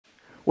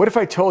What if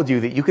I told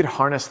you that you could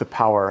harness the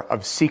power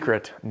of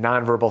secret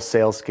nonverbal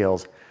sales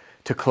skills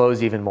to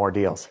close even more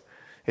deals?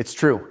 It's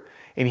true.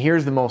 And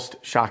here's the most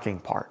shocking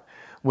part.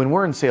 When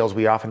we're in sales,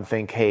 we often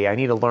think, hey, I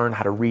need to learn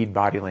how to read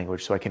body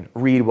language so I can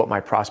read what my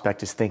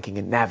prospect is thinking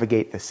and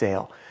navigate the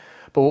sale.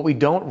 But what we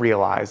don't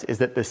realize is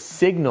that the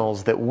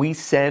signals that we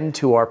send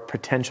to our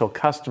potential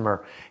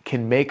customer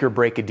can make or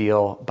break a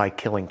deal by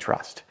killing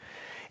trust.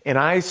 And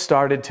I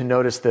started to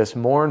notice this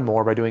more and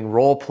more by doing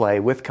role play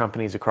with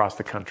companies across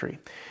the country.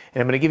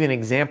 And I'm going to give you an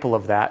example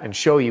of that and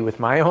show you with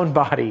my own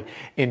body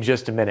in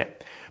just a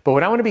minute. But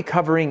what I want to be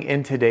covering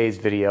in today's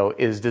video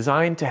is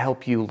designed to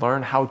help you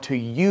learn how to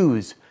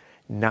use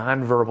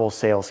nonverbal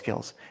sales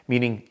skills,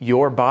 meaning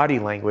your body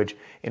language,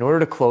 in order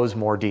to close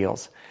more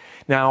deals.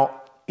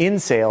 Now, in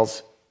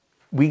sales,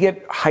 we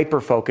get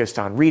hyper-focused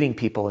on reading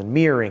people and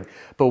mirroring,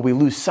 but what we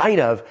lose sight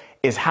of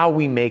is how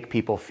we make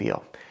people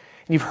feel.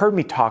 And you've heard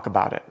me talk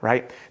about it,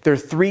 right? There are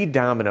 3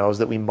 dominoes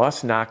that we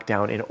must knock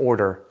down in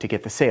order to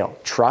get the sale.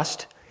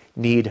 Trust,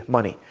 need,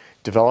 money.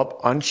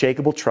 Develop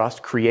unshakable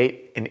trust,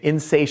 create an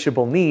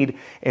insatiable need,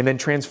 and then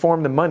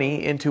transform the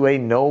money into a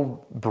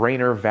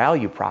no-brainer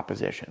value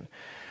proposition.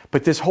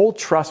 But this whole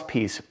trust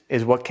piece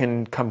is what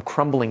can come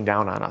crumbling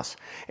down on us.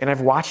 And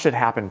I've watched it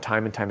happen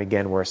time and time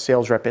again where a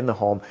sales rep in the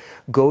home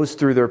goes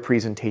through their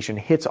presentation,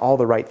 hits all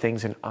the right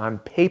things, and on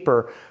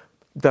paper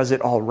does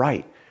it all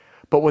right.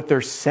 But what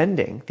they're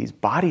sending, these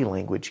body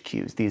language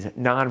cues, these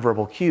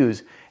nonverbal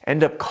cues,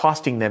 end up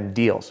costing them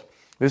deals.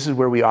 This is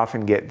where we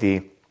often get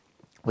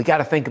we got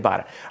to think about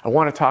it. I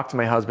want to talk to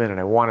my husband and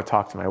I want to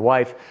talk to my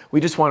wife. We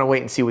just want to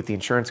wait and see what the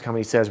insurance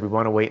company says. We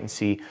want to wait and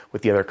see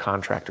what the other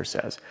contractor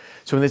says.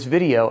 So in this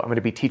video, I'm going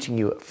to be teaching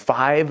you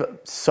 5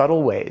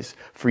 subtle ways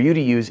for you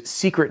to use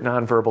secret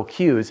nonverbal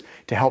cues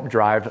to help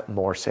drive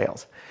more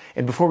sales.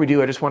 And before we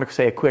do, I just want to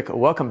say a quick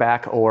welcome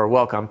back or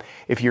welcome.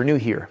 If you're new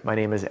here, my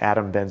name is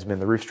Adam Bensman,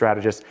 the Roof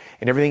Strategist,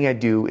 and everything I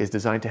do is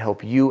designed to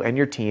help you and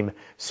your team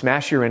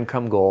smash your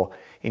income goal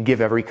and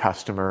give every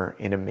customer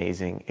an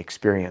amazing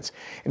experience.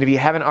 And if you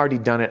haven't already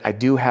done it, I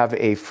do have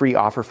a free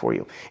offer for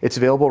you. It's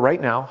available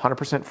right now,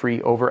 100%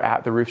 free, over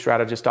at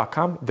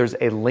theroofstrategist.com. There's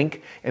a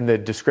link in the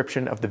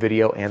description of the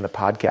video and the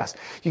podcast.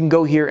 You can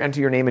go here, enter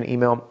your name and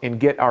email, and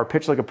get our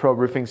Pitch Like a Pro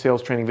Roofing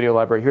Sales Training Video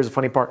Library. Here's the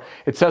funny part.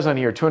 It says on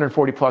here,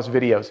 240 plus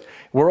videos.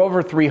 We're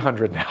over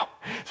 300 now.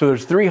 So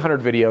there's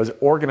 300 videos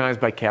organized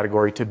by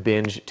category to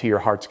binge to your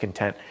heart's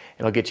content.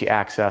 It'll get you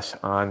access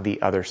on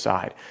the other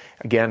side.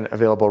 Again,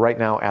 available right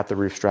now at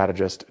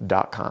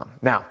theroofstrategist.com.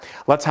 Now,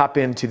 let's hop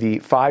into the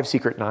 5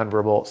 secret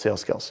nonverbal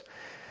sales skills.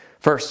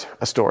 First,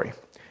 a story.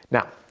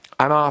 Now,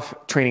 I'm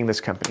off training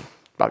this company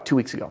about 2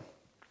 weeks ago.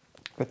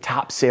 The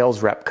top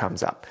sales rep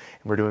comes up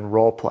and we're doing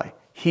role play.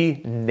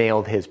 He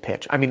nailed his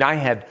pitch. I mean, I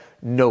had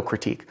no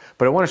critique,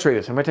 but I want to show you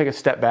this. I'm going to take a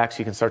step back so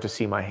you can start to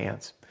see my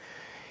hands.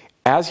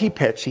 As he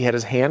pitched, he had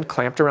his hand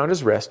clamped around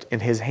his wrist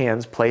and his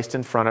hands placed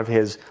in front of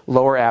his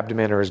lower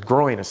abdomen or his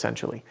groin,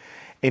 essentially.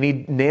 And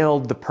he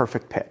nailed the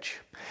perfect pitch.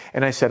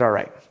 And I said, all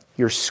right,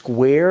 you're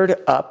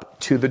squared up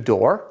to the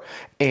door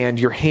and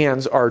your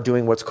hands are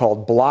doing what's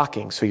called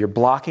blocking. So you're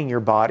blocking your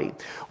body,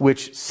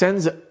 which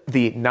sends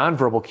the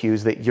nonverbal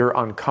cues that you're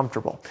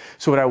uncomfortable.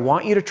 So what I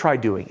want you to try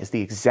doing is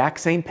the exact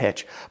same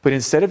pitch, but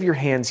instead of your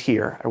hands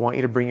here, I want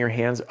you to bring your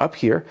hands up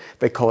here.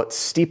 They call it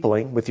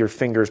steepling, with your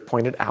fingers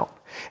pointed out.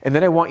 And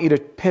then I want you to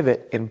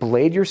pivot and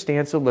blade your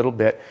stance a little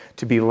bit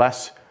to be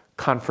less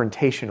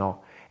confrontational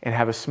and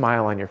have a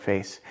smile on your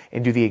face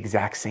and do the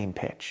exact same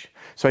pitch.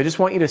 So I just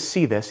want you to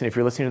see this, and if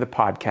you're listening to the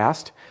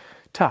podcast,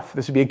 tough.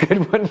 This would be a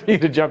good one for you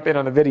to jump in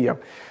on the video.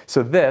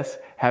 So this,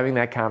 having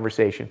that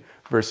conversation,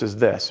 versus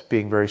this,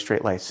 being very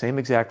straight-laced. Same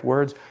exact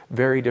words,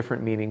 very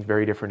different meanings,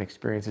 very different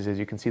experiences. As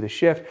you can see, the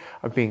shift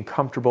of being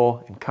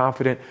comfortable and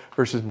confident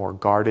versus more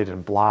guarded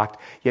and blocked,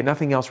 yet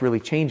nothing else really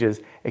changes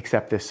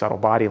except this subtle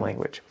body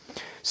language.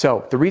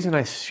 So the reason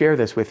I share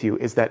this with you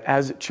is that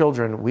as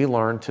children, we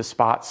learn to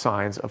spot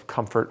signs of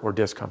comfort or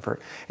discomfort.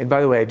 And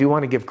by the way, I do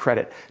want to give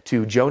credit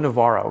to Joe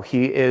Navarro.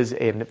 He is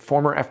a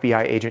former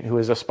FBI agent who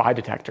is a spy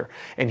detector,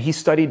 and he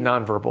studied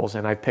nonverbals,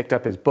 and I've picked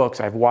up his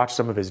books. I've watched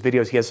some of his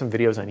videos. He has some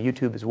videos on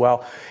YouTube as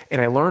well. And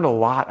I learned a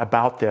lot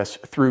about this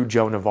through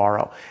Joe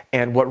Navarro.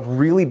 And what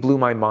really blew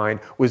my mind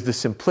was the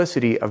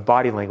simplicity of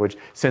body language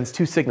sends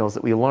 2 signals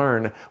that we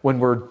learn when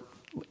we're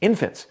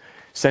infants.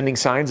 Sending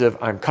signs of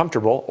I'm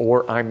comfortable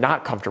or I'm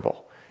not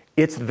comfortable.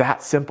 It's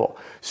that simple.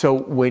 So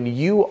when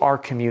you are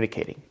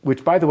communicating,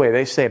 which by the way,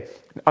 they say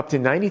up to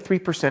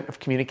 93% of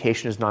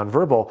communication is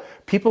nonverbal,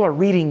 people are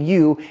reading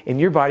you in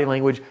your body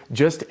language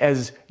just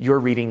as you're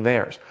reading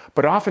theirs.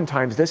 But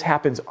oftentimes this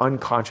happens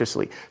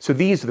unconsciously. So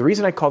the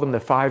reason I call them the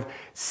 5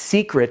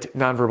 secret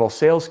nonverbal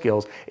sales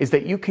skills is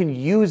that you can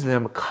use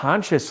them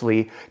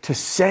consciously to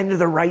send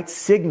the right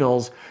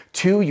signals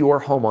to your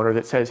homeowner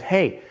that says,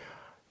 hey,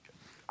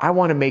 I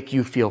want to make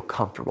you feel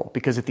comfortable,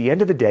 because at the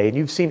end of the day, and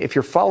you've seen, if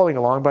you're following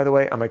along, by the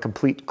way, on my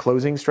complete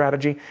closing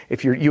strategy,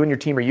 if you and your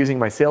team are using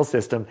my sales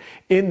system,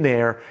 in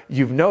there,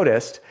 you've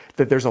noticed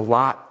that there's a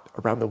lot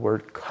around the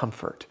word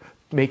comfort,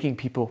 making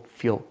people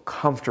feel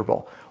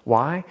comfortable.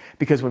 Why?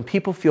 Because when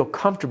people feel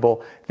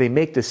comfortable, they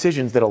make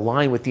decisions that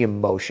align with the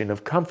emotion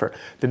of comfort.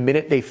 The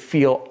minute they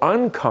feel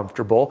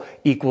uncomfortable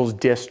equals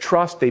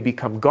distrust. They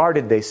become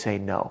guarded. They say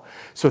no.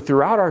 So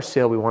throughout our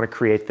sale, we want to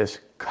create this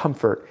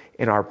comfort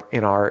in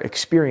our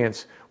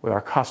experience with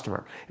our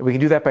customer. And we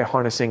can do that by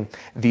harnessing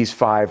these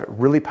 5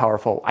 really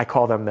powerful, I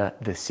call them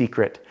the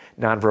secret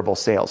nonverbal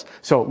sales.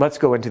 So let's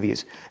go into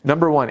these.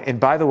 Number 1, and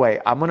by the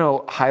way, I'm going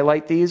to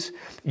highlight these.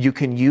 You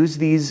can use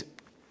these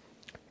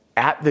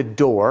at the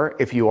door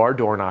if you are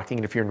door knocking,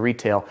 and if you're in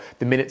retail,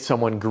 the minute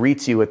someone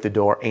greets you at the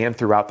door and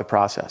throughout the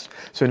process.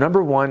 So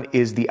number 1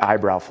 is the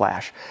eyebrow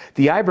flash.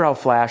 The eyebrow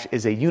flash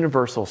is a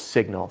universal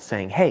signal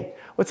saying, hey,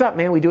 what's up,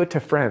 man? We do it to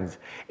friends.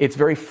 It's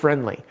very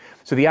friendly.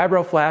 So the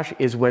eyebrow flash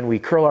is when we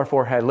curl our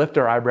forehead, lift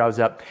our eyebrows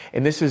up,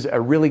 and this is a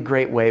really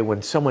great way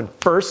when someone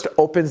first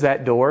opens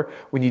that door,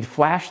 when you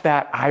flash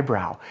that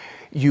eyebrow,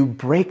 you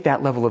break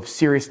that level of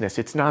seriousness.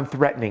 It's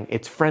non-threatening,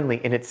 it's friendly,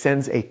 and it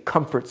sends a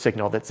comfort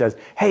signal that says,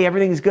 hey,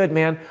 everything's good,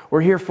 man. We're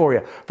here for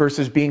you,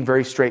 versus being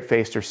very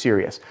straight-faced or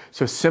serious.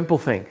 So simple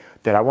thing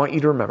that I want you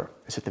to remember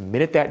is that the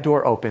minute that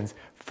door opens,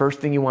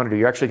 first thing you want to do,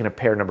 you're actually going to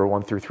pair number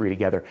 1 through 3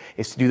 together,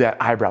 is to do that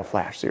eyebrow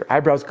flash. So your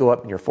eyebrows go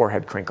up and your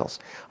forehead crinkles.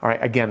 All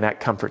right, again, that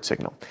comfort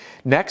signal.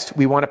 Next,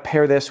 we want to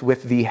pair this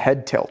with the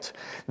head tilt.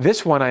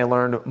 This one I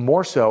learned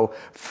more so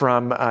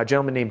from a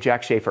gentleman named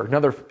Jack Schaefer,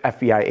 another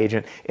FBI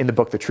agent in the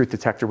book, The Truth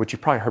Detector, which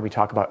you've probably heard me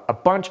talk about a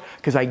bunch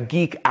because I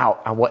geek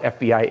out on what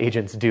FBI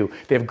agents do.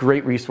 They have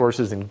great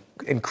resources and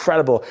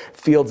incredible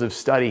fields of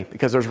study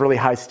because there's really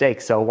high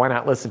stakes, so why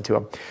not listen to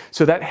them?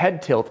 So that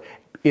head tilt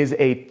is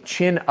a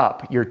chin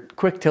up. You're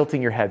quick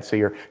tilting your head. So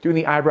you're doing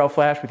the eyebrow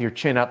flash with your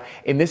chin up.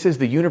 And this is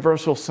the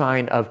universal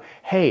sign of,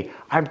 hey,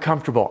 I'm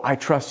comfortable. I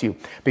trust you.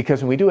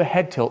 Because when we do a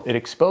head tilt, it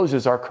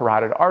exposes our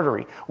carotid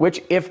artery,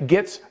 which if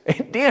gets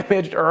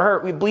damaged or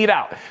hurt, we bleed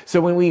out. So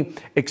when we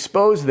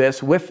expose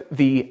this with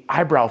the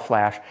eyebrow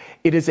flash,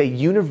 it is a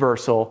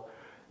universal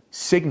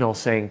signal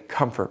saying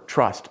comfort,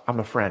 trust, I'm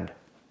a friend.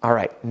 All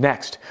right,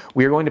 next,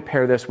 we are going to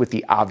pair this with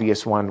the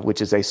obvious one,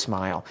 which is a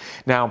smile.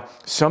 Now,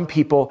 some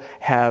people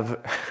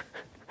have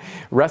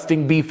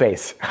resting bee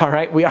face, all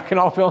right? We can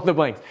all fill in the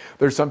blanks.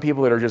 There's some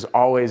people that are just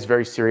always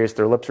very serious.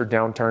 Their lips are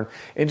downturned.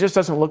 It just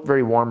doesn't look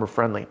very warm or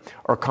friendly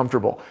or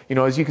comfortable. You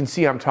know, as you can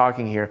see, I'm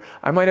talking here.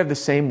 I might have the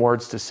same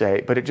words to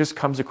say, but it just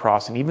comes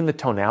across, and even the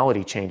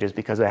tonality changes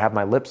because I have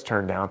my lips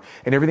turned down,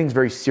 and everything's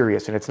very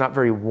serious, and it's not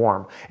very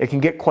warm. It can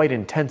get quite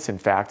intense, in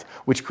fact,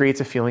 which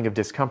creates a feeling of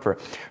discomfort.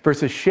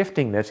 Versus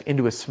shifting this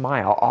into a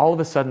smile, all of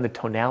a sudden the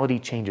tonality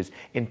changes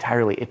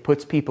entirely. It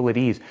puts people at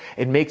ease.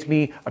 It makes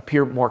me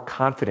appear more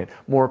confident,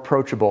 more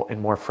approachable,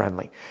 and more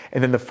friendly.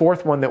 And then the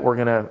 4th one that we're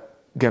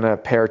gonna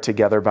pair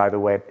together, by the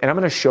way, and I'm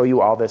gonna show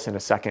you all this in a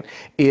second,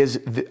 is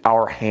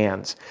our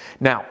hands.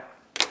 Now,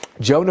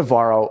 Joe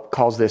Navarro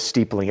calls this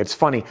steepling. It's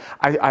funny.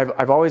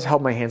 I've always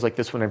held my hands like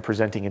this when I'm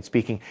presenting and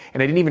speaking,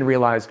 and I didn't even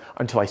realize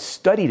until I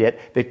studied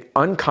it that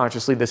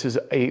unconsciously this is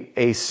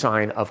a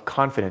sign of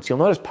confidence. You'll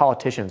notice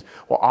politicians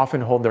will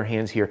often hold their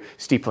hands here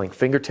steepling,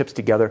 fingertips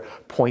together,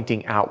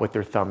 pointing out with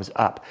their thumbs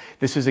up.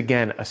 This is,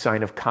 again, a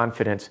sign of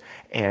confidence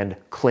and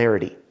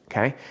clarity,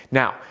 okay?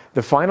 Now,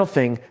 the final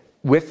thing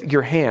with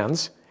your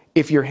hands,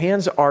 if your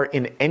hands are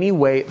in any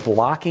way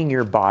blocking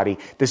your body,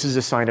 this is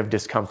a sign of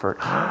discomfort.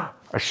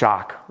 A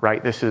shock,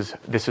 right? This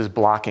is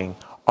blocking.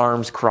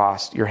 Arms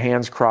crossed, your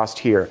hands crossed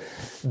here.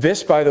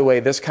 This, by the way,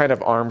 this kind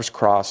of arms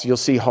crossed, you'll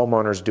see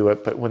homeowners do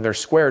it, but when they're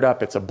squared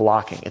up, it's a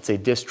blocking. It's a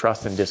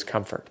distrust and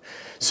discomfort.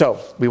 So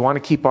we want to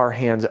keep our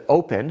hands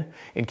open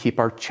and keep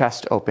our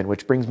chest open,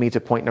 which brings me to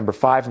point number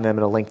 5, and then I'm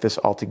going to link this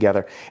all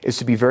together, is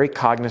to be very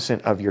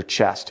cognizant of your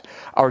chest.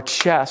 Our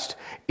chest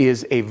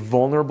is a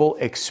vulnerable,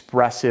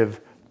 expressive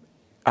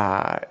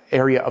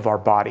area of our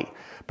body,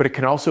 but it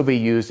can also be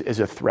used as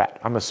a threat.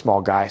 I'm a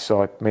small guy,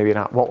 so it maybe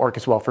won't work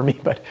as well for me,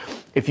 but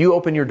if you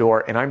open your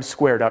door and I'm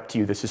squared up to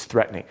you, this is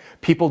threatening.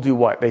 People do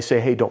what? They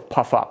say, hey, don't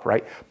puff up,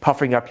 right?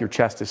 Puffing up your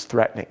chest is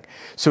threatening.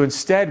 So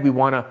instead, we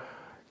want to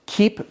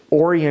keep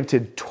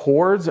oriented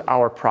towards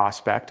our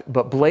prospect,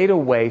 but blade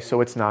away so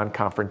it's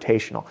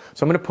non-confrontational.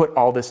 So I'm going to put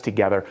all this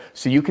together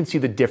so you can see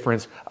the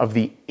difference of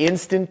the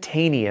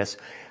instantaneous.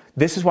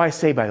 This is why I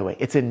say, by the way,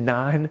 it's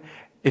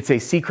a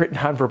secret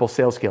nonverbal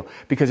sales skill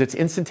because it's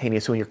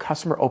instantaneous. So when your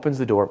customer opens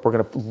the door, we're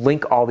going to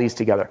link all these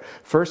together.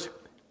 First,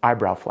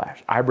 eyebrow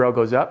flash. Eyebrow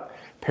goes up,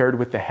 paired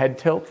with the head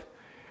tilt,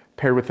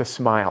 paired with a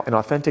smile. An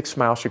authentic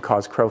smile should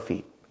cause crow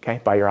feet, okay,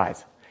 by your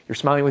eyes. You're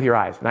smiling with your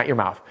eyes, not your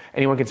mouth.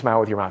 Anyone can smile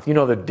with your mouth. You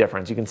know the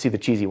difference. You can see the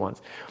cheesy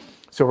ones.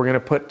 So we're going to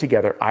put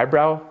together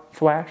eyebrow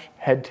flash,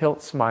 head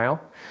tilt, smile.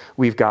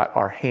 We've got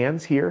our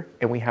hands here,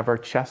 and we have our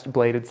chest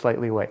bladed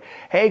slightly away.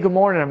 Hey, good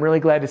morning. I'm really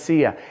glad to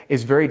see you.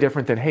 Is very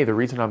different than, hey, the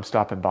reason I'm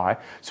stopping by.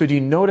 So do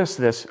you notice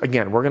this?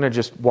 Again, we're going to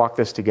just walk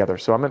this together.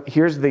 So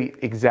here's the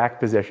exact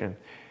position.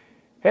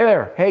 Hey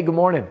there. Hey, good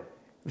morning.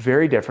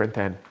 Very different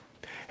than,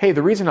 hey,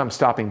 the reason I'm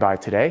stopping by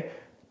today.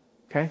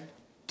 Okay.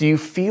 Do you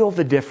feel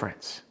the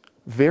difference?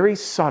 Very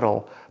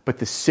subtle, but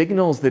the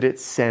signals that it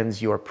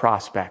sends your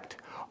prospect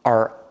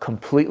are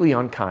completely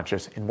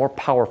unconscious and more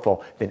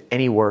powerful than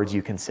any words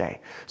you can say.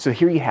 So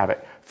here you have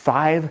it,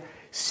 5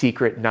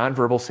 secret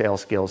nonverbal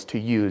sales skills to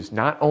use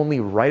not only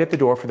right at the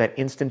door for that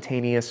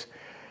instantaneous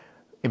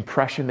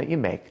impression that you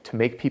make to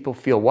make people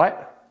feel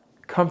what?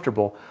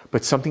 Comfortable,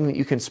 but something that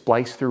you can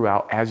splice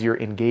throughout as you're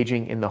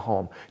engaging in the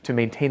home to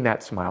maintain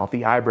that smile,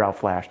 the eyebrow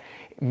flash,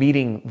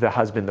 meeting the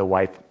husband, the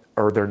wife,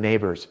 or their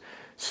neighbors,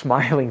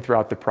 smiling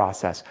throughout the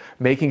process,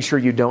 making sure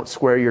you don't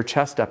square your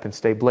chest up and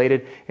stay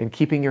bladed, and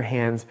keeping your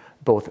hands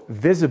both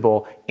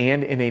visible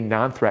and in a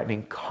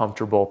non-threatening,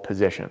 comfortable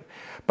position.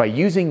 By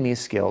using these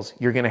skills,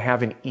 you're going to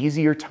have an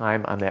easier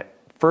time on that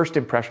first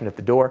impression at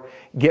the door,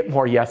 get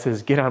more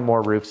yeses, get on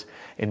more roofs,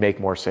 and make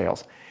more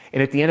sales.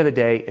 And at the end of the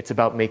day, it's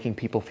about making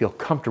people feel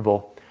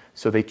comfortable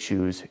so they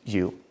choose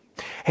you.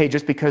 Hey,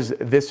 just because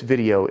this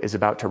video is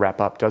about to wrap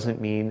up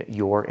doesn't mean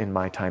your and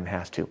my time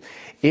has to.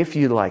 If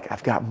you like,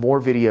 I've got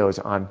more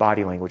videos on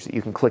body language that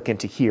you can click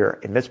into here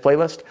in this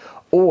playlist,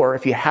 or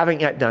if you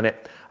haven't yet done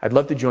it, I'd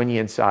love to join you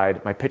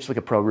inside my Pitch Like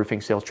a Pro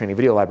Roofing Sales Training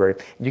video library,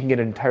 and you can get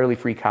an entirely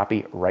free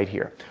copy right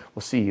here.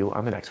 We'll see you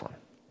on the next one.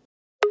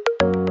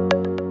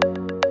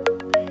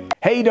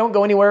 Hey, don't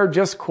go anywhere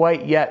just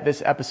quite yet.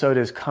 This episode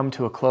has come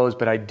to a close,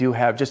 but I do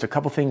have just a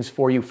couple things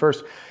for you.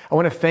 First, I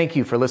want to thank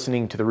you for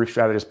listening to the Roof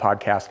Strategist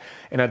podcast,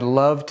 and I'd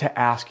love to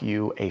ask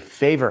you a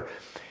favor.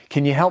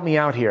 Can you help me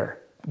out here?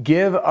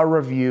 Give a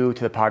review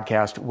to the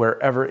podcast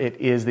wherever it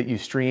is that you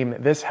stream.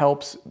 This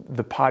helps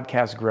the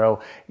podcast grow,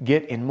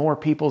 get in more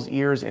people's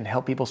ears, and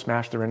help people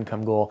smash their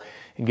income goal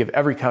and give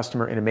every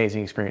customer an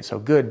amazing experience. So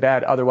good,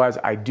 bad, otherwise,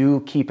 I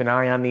do keep an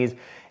eye on these,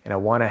 and I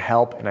want to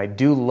help, and I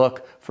do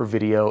look for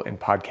video and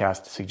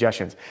podcast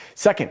suggestions.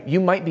 Second,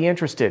 you might be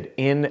interested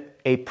in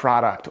a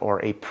product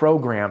or a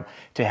program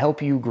to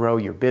help you grow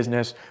your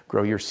business,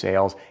 grow your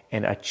sales,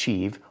 and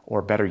achieve,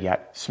 or better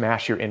yet,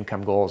 smash your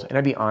income goals, and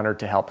I'd be honored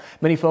to help.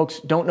 Many folks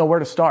don't know where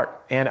to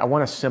start, and I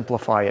want to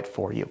simplify it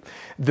for you.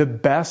 The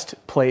best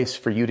place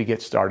for you to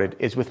get started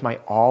is with my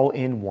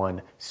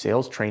all-in-one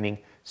sales training,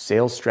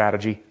 sales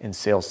strategy, and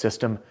sales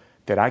system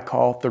that I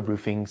call the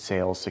Roofing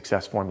Sales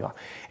Success Formula.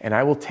 And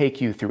I will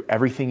take you through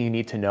everything you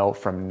need to know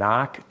from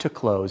knock to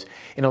close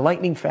in a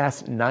lightning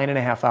fast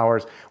 9.5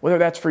 hours, whether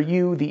that's for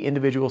you, the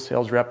individual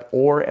sales rep,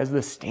 or as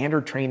the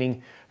standard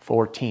training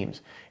for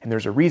teams. And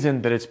there's a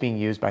reason that it's being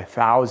used by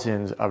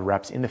thousands of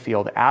reps in the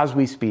field as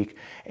we speak,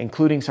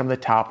 including some of the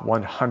top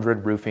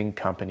 100 roofing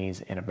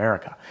companies in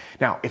America.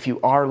 Now, if you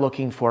are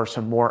looking for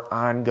some more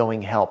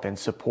ongoing help and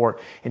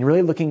support and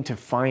really looking to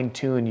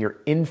fine-tune your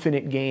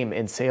infinite game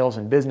in sales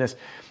and business,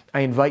 I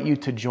invite you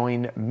to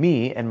join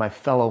me and my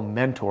fellow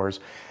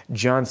mentors,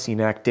 John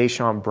Cenac,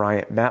 Deshaun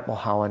Bryant, Matt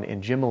Mulholland,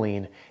 and Jim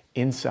Moline,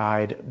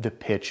 inside the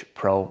Pitch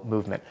Pro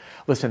movement.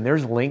 Listen,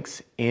 there's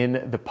links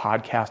in the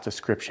podcast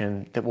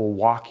description that will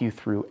walk you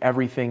through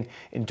everything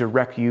and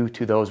direct you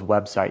to those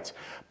websites.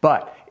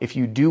 But if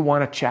you do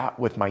want to chat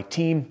with my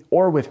team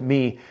or with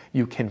me,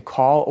 you can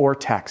call or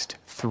text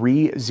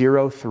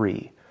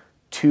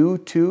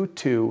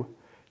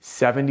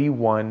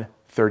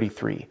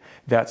 303-222-7133.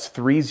 That's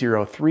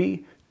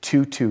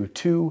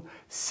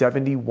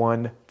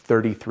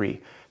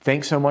 303-222-7133.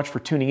 Thanks so much for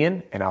tuning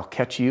in, and I'll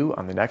catch you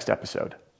on the next episode.